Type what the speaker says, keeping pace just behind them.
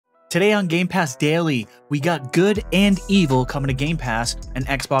Today on Game Pass Daily, we got Good and Evil coming to Game Pass, an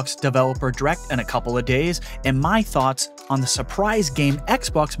Xbox Developer Direct in a couple of days, and my thoughts on the surprise game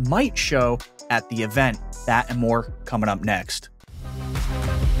Xbox might show at the event. That and more coming up next.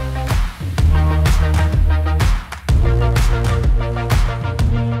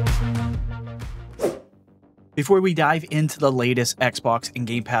 Before we dive into the latest Xbox and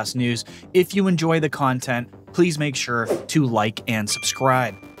Game Pass news, if you enjoy the content, please make sure to like and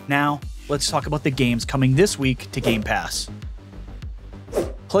subscribe. Now, let's talk about the games coming this week to Game Pass.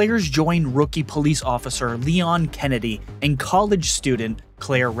 Players join rookie police officer Leon Kennedy and college student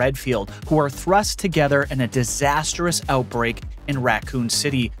Claire Redfield, who are thrust together in a disastrous outbreak in Raccoon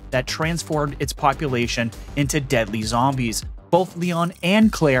City that transformed its population into deadly zombies. Both Leon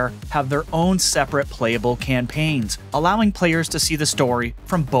and Claire have their own separate playable campaigns, allowing players to see the story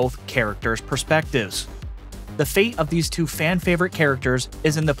from both characters' perspectives. The fate of these two fan-favorite characters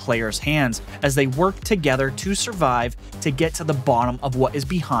is in the players' hands as they work together to survive to get to the bottom of what is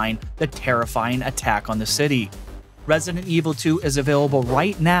behind the terrifying attack on the city. Resident Evil 2 is available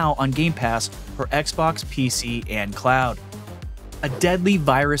right now on Game Pass for Xbox, PC, and cloud. A deadly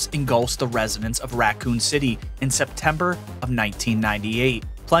virus engulfs the residents of Raccoon City in September of 1998,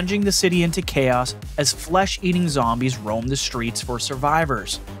 plunging the city into chaos as flesh-eating zombies roam the streets for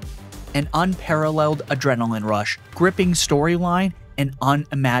survivors. An unparalleled adrenaline rush, gripping storyline, and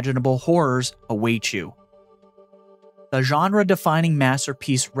unimaginable horrors await you. The genre-defining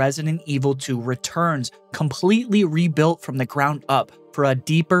masterpiece Resident Evil 2 returns, completely rebuilt from the ground up for a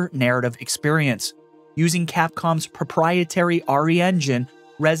deeper narrative experience. Using Capcom's proprietary RE engine,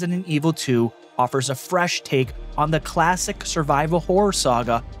 Resident Evil 2 offers a fresh take on the classic survival horror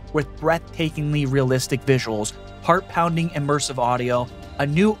saga with breathtakingly realistic visuals, heart-pounding immersive audio, a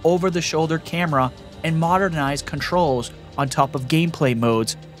new over-the-shoulder camera, and modernized controls on top of gameplay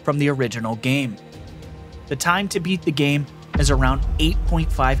modes from the original game. The time to beat the game is around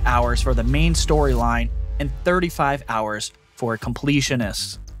 8.5 hours for the main storyline and 35 hours for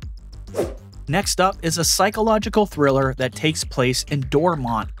completionists. Next up is a psychological thriller that takes place in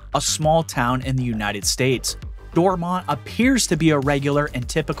Dormont, a small town in the United States. Dormont appears to be a regular and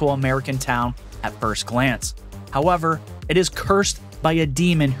typical American town at first glance. However, it is cursed by a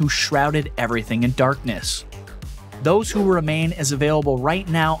demon who shrouded everything in darkness. Those Who Remain is available right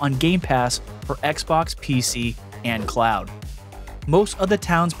now on Game Pass for Xbox, PC, and cloud. Most of the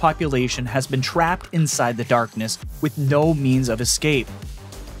town's population has been trapped inside the darkness with no means of escape.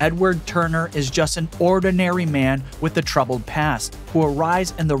 Edward Turner is just an ordinary man with a troubled past who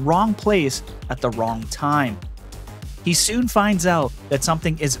arrives in the wrong place at the wrong time. He soon finds out that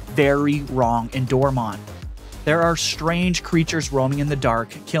something is very wrong in Dormont. There are strange creatures roaming in the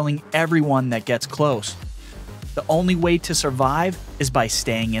dark, killing everyone that gets close. The only way to survive is by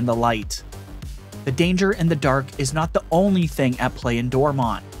staying in the light. The danger in the dark is not the only thing at play in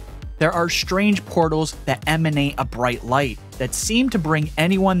Dormont. There are strange portals that emanate a bright light that seem to bring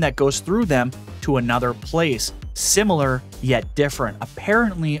anyone that goes through them to another place, similar yet different,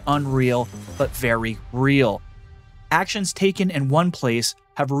 apparently unreal but very real. Actions taken in one place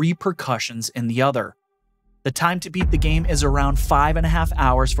have repercussions in the other. The time to beat the game is around 5.5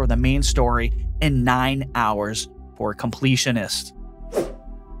 hours for the main story and 9 hours for completionists.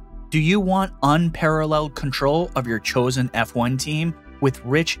 Do you want unparalleled control of your chosen F1 team with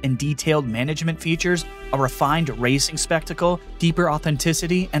rich and detailed management features, a refined racing spectacle, deeper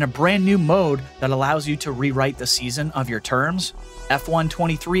authenticity, and a brand new mode that allows you to rewrite the season of your terms? F1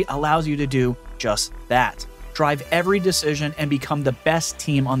 23 allows you to do just that. Drive every decision and become the best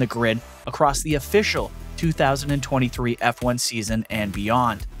team on the grid across the official 2023 F1 season and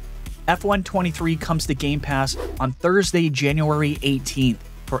beyond. F1 23 comes to Game Pass on Thursday, January 18th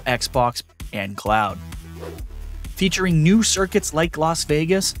for Xbox and cloud. Featuring new circuits like Las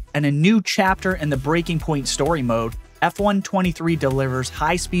Vegas and a new chapter in the Breaking Point story mode, F1 23 delivers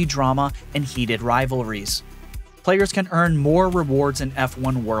high-speed drama and heated rivalries. Players can earn more rewards in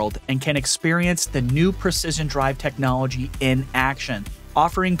F1 World and can experience the new precision drive technology in action,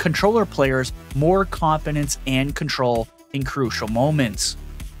 offering controller players more confidence and control in crucial moments.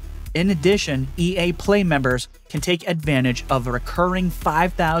 In addition, EA Play members can take advantage of recurring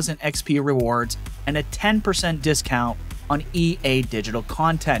 5,000 XP rewards and a 10% discount on EA digital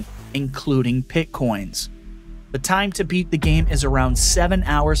content, including Bitcoins. The time to beat the game is around 7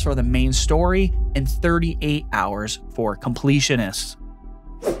 hours for the main story and 38 hours for completionists.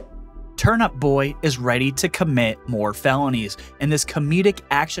 Turnip Boy is ready to commit more felonies in this comedic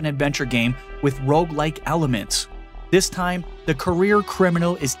action-adventure game with roguelike elements. This time, the career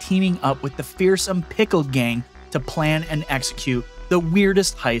criminal is teaming up with the fearsome Pickled Gang to plan and execute the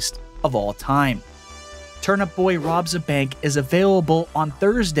weirdest heist of all time. Turnip Boy Robs a Bank is available on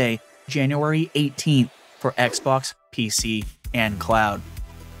Thursday, January 18th for Xbox, PC, and cloud.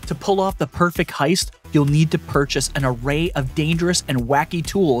 To pull off the perfect heist, you'll need to purchase an array of dangerous and wacky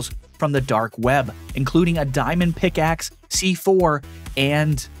tools from the dark web, including a diamond pickaxe, C4,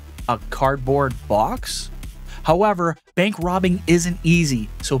 and a cardboard box? However, bank robbing isn't easy,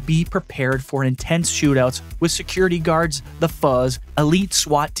 so be prepared for intense shootouts with security guards, the Fuzz, elite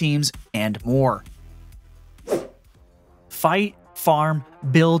SWAT teams, and more. Fight, farm,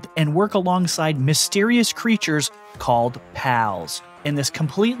 build, and work alongside mysterious creatures called pals in this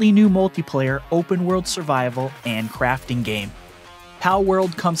completely new multiplayer open-world survival and crafting game.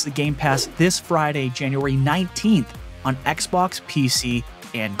 Palworld comes to Game Pass this Friday, January 19th on Xbox, PC,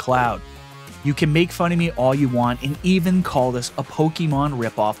 and cloud. You can make fun of me all you want and even call this a Pokemon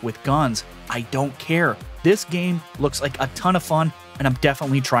ripoff with guns. I don't care. This game looks like a ton of fun and I'm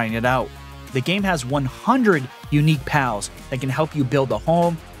definitely trying it out. The game has 100 unique pals that can help you build a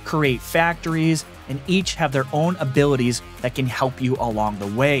home, create factories, and each have their own abilities that can help you along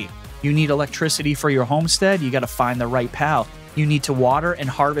the way. You need electricity for your homestead? You gotta find the right pal. You need to water and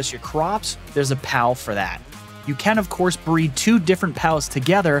harvest your crops? There's a pal for that. You can, of course, breed 2 different pals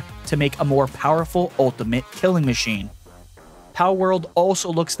together to make a more powerful ultimate killing machine. Palworld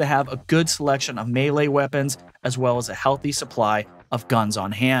also looks to have a good selection of melee weapons as well as a healthy supply of guns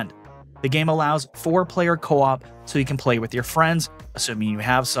on hand. The game allows 4-player co-op so you can play with your friends, assuming you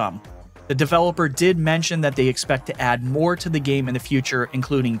have some. The developer did mention that they expect to add more to the game in the future,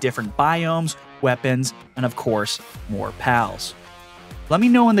 including different biomes, weapons, and of course, more pals. Let me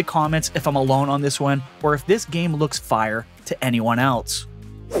know in the comments if I'm alone on this one or if this game looks fire to anyone else.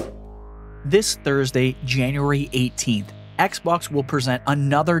 This Thursday, January 18th, Xbox will present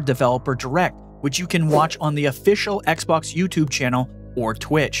another Developer Direct, which you can watch on the official Xbox YouTube channel or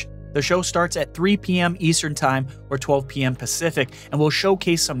Twitch. The show starts at 3 p.m. Eastern Time or 12 p.m. Pacific and will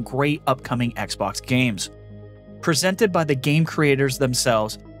showcase some great upcoming Xbox games. Presented by the game creators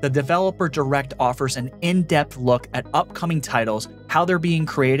themselves, the Developer Direct offers an in-depth look at upcoming titles, how they're being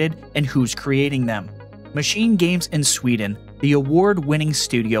created, and who's creating them. Machine Games in Sweden, the award-winning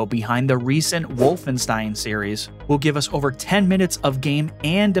studio behind the recent Wolfenstein series, will give us over 10 minutes of game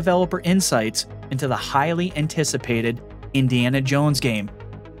and developer insights into the highly anticipated Indiana Jones game.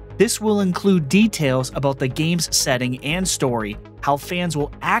 This will include details about the game's setting and story, how fans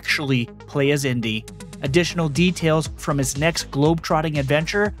will actually play as Indy, additional details from his next globe-trotting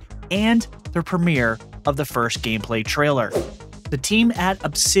adventure, and the premiere of the first gameplay trailer. The team at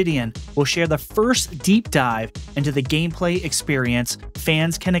Obsidian will share the first deep dive into the gameplay experience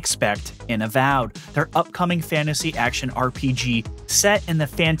fans can expect in Avowed, their upcoming fantasy action RPG set in the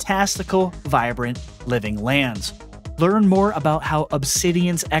fantastical, vibrant, living lands. Learn more about how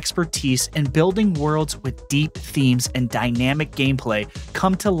Obsidian's expertise in building worlds with deep themes and dynamic gameplay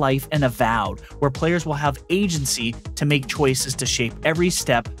come to life in Avowed, where players will have agency to make choices to shape every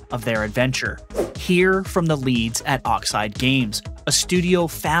step of their adventure. Hear from the leads at Oxide Games, a studio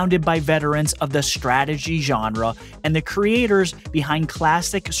founded by veterans of the strategy genre and the creators behind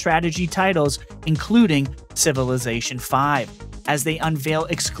classic strategy titles, including Civilization V, as they unveil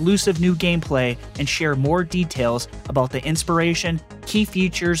exclusive new gameplay and share more details about the inspiration, key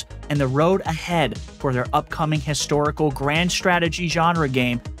features, and the road ahead for their upcoming historical grand strategy genre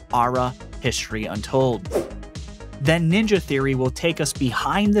game, Ara History Untold. Then Ninja Theory will take us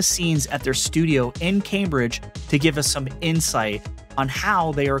behind the scenes at their studio in Cambridge to give us some insight on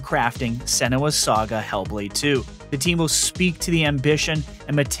how they are crafting Senua's Saga Hellblade 2. The team will speak to the ambition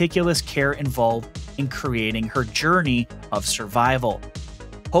and meticulous care involved in creating her journey of survival.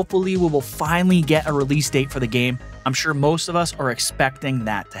 Hopefully, we will finally get a release date for the game. I'm sure most of us are expecting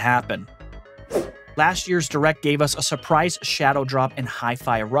that to happen. Last year's Direct gave us a surprise Shadowdrop and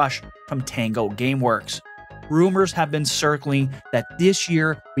Hi-Fi Rush from Tango Gameworks. Rumors have been circling that this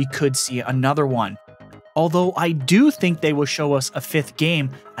year we could see another one. Although I do think they will show us a 5th game,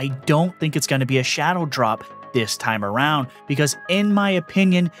 I don't think it's going to be a Shadowdrop this time around, because in my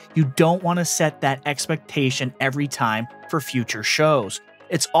opinion, you don't want to set that expectation every time for future shows.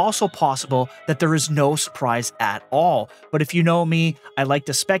 It's also possible that there is no surprise at all, but if you know me, I like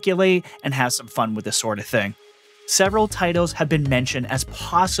to speculate and have some fun with this sort of thing. Several titles have been mentioned as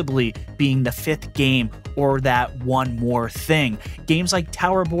possibly being the 5th game or that one more thing. Games like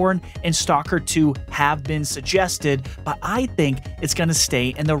Towerborn and Stalker 2 have been suggested, but I think it's going to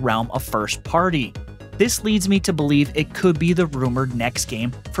stay in the realm of first party. This leads me to believe it could be the rumored next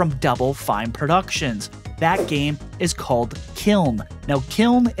game from Double Fine Productions. That game is called Kiln. Now,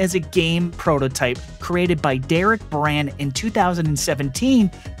 Kiln is a game prototype created by Derek Brand in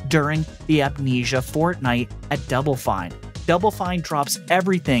 2017 during the Amnesia Fortnight at Double Fine. Double Fine drops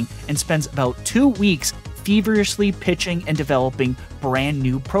everything and spends about 2 weeks feverishly pitching and developing brand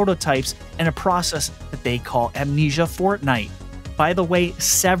new prototypes in a process that they call Amnesia Fortnight. By the way,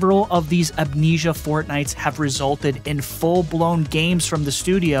 several of these Amnesia Fortnights have resulted in full-blown games from the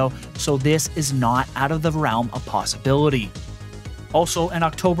studio, so this is not out of the realm of possibility. Also, in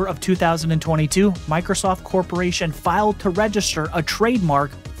October of 2022, Microsoft Corporation filed to register a trademark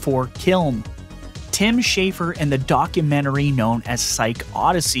for Kiln. Tim Schafer in the documentary known as Psych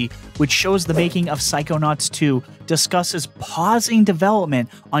Odyssey, which shows the making of Psychonauts 2, discusses pausing development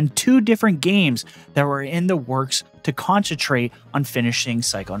on 2 different games that were in the works to concentrate on finishing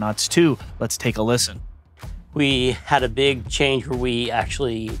Psychonauts 2. Let's take a listen. We had a big change where we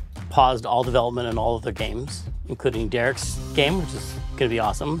actually paused all development on all of their games, including Derek's game, which is going to be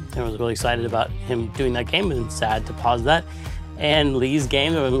awesome. And I was really excited about him doing that game and sad to pause that. And Lee's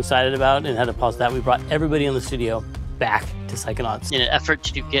game that I'm excited about and had to pause that. We brought everybody in the studio back to Psychonauts. In an effort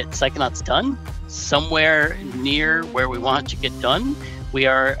to get Psychonauts done, somewhere near where we want to get done, we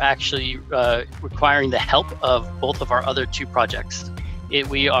are actually requiring the help of both of our other 2 projects.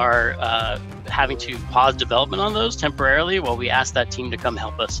 We are having to pause development on those temporarily while we ask that team to come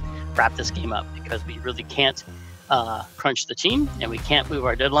help us wrap this game up, because we really can't crunch the team, and we can't move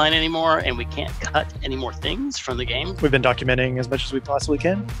our deadline anymore, and we can't cut any more things from the game. We've been documenting as much as we possibly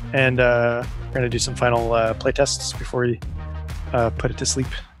can, and we're going to do some final play tests before we put it to sleep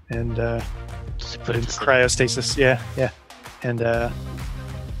and put it in cryostasis. Yeah.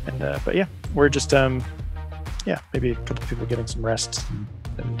 But yeah, we're just maybe a couple people getting some rest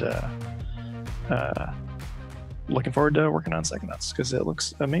and looking forward to working on Psychonauts because it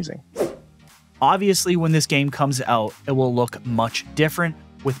looks amazing. Obviously, when this game comes out, it will look much different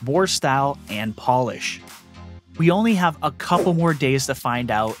with more style and polish. We only have a couple more days to find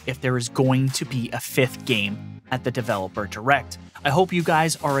out if there is going to be a 5th game at the Developer Direct. I hope you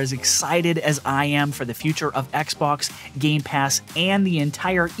guys are as excited as I am for the future of Xbox, Game Pass, and the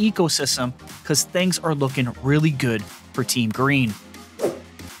entire ecosystem, because things are looking really good for Team Green.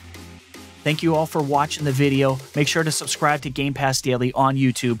 Thank you all for watching the video. Make sure to subscribe to Game Pass Daily on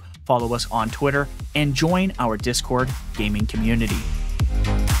YouTube, follow us on Twitter, and join our Discord gaming community.